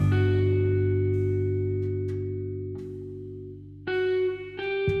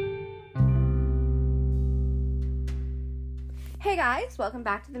Hey guys, welcome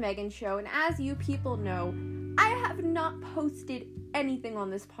back to The Megan Show, and as you people know, I have not posted anything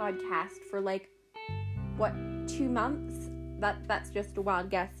on this podcast for 2 months? That's just a wild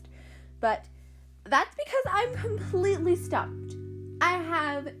guess, but that's because I'm completely stumped. I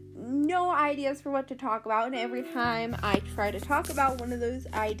have no ideas for what to talk about, and every time I try to talk about one of those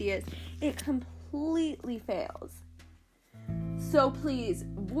ideas, it completely fails. So please,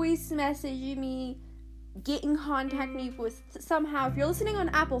 voice message me, get in contact me with somehow. If you're listening on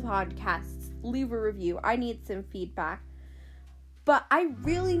Apple Podcasts, leave a review. I need some feedback. But I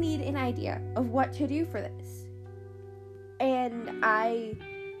really need an idea of what to do for this. And I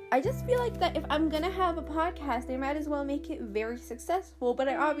just feel like that if I'm gonna have a podcast, I might as well make it very successful, but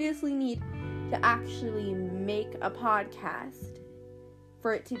I obviously need to actually make a podcast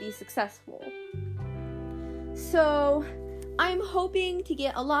for it to be successful. So I'm hoping to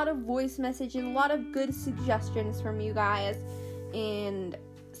get a lot of voice messages, a lot of good suggestions from you guys, and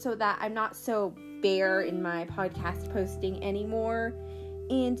so that I'm not so bare in my podcast posting anymore.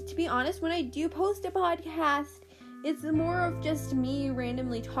 And to be honest, when I do post a podcast, it's more of just me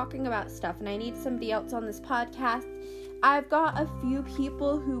randomly talking about stuff, and I need somebody else on this podcast. I've got a few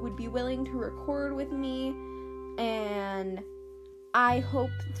people who would be willing to record with me, and I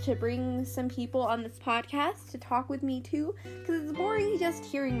hope to bring some people on this podcast to talk with me too, because it's boring just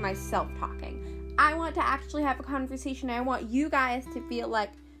hearing myself talking. I want to actually have a conversation. I want you guys to feel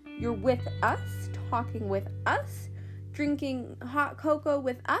like you're with us, talking with us, drinking hot cocoa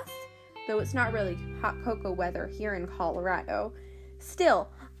with us, though it's not really hot cocoa weather here in Colorado. Still,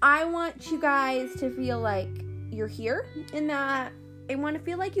 I want you guys to feel like you're here, and that I want to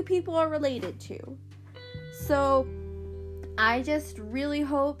feel like you people are related to. So I just really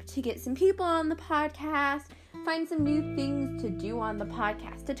hope to get some people on the podcast, find some new things to do on the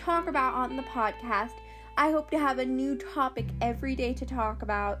podcast, to talk about on the podcast. I hope to have a new topic every day to talk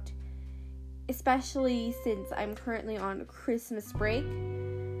about, especially since I'm currently on Christmas break.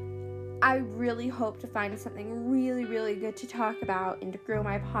 I really hope to find something really, really good to talk about and to grow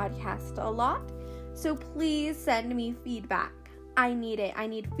my podcast a lot. So please send me feedback. I need it. I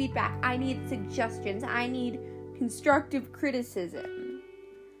need feedback. I need suggestions. I need constructive criticism.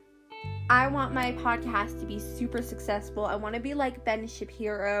 I want my podcast to be super successful. I want to be like Ben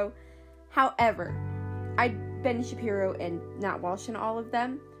Shapiro. However, Ben Shapiro and Nat Walsh and all of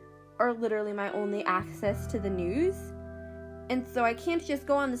them are literally my only access to the news. And so I can't just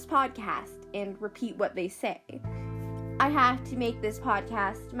go on this podcast and repeat what they say. I have to make this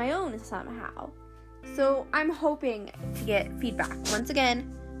podcast my own somehow. So I'm hoping to get feedback. Once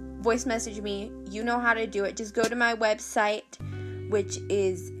again, voice message me. You know how to do it. Just go to my website, which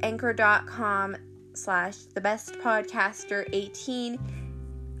is anchor.com/thebestpodcaster18.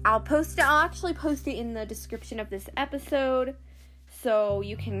 I'll actually post it in the description of this episode, so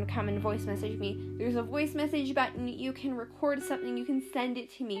you can come and voice message me. There's a voice message button. You can record something. You can send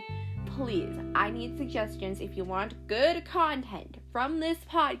it to me. Please, I need suggestions if you want good content from this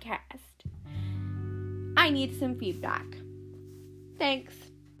podcast. I need some feedback. Thanks.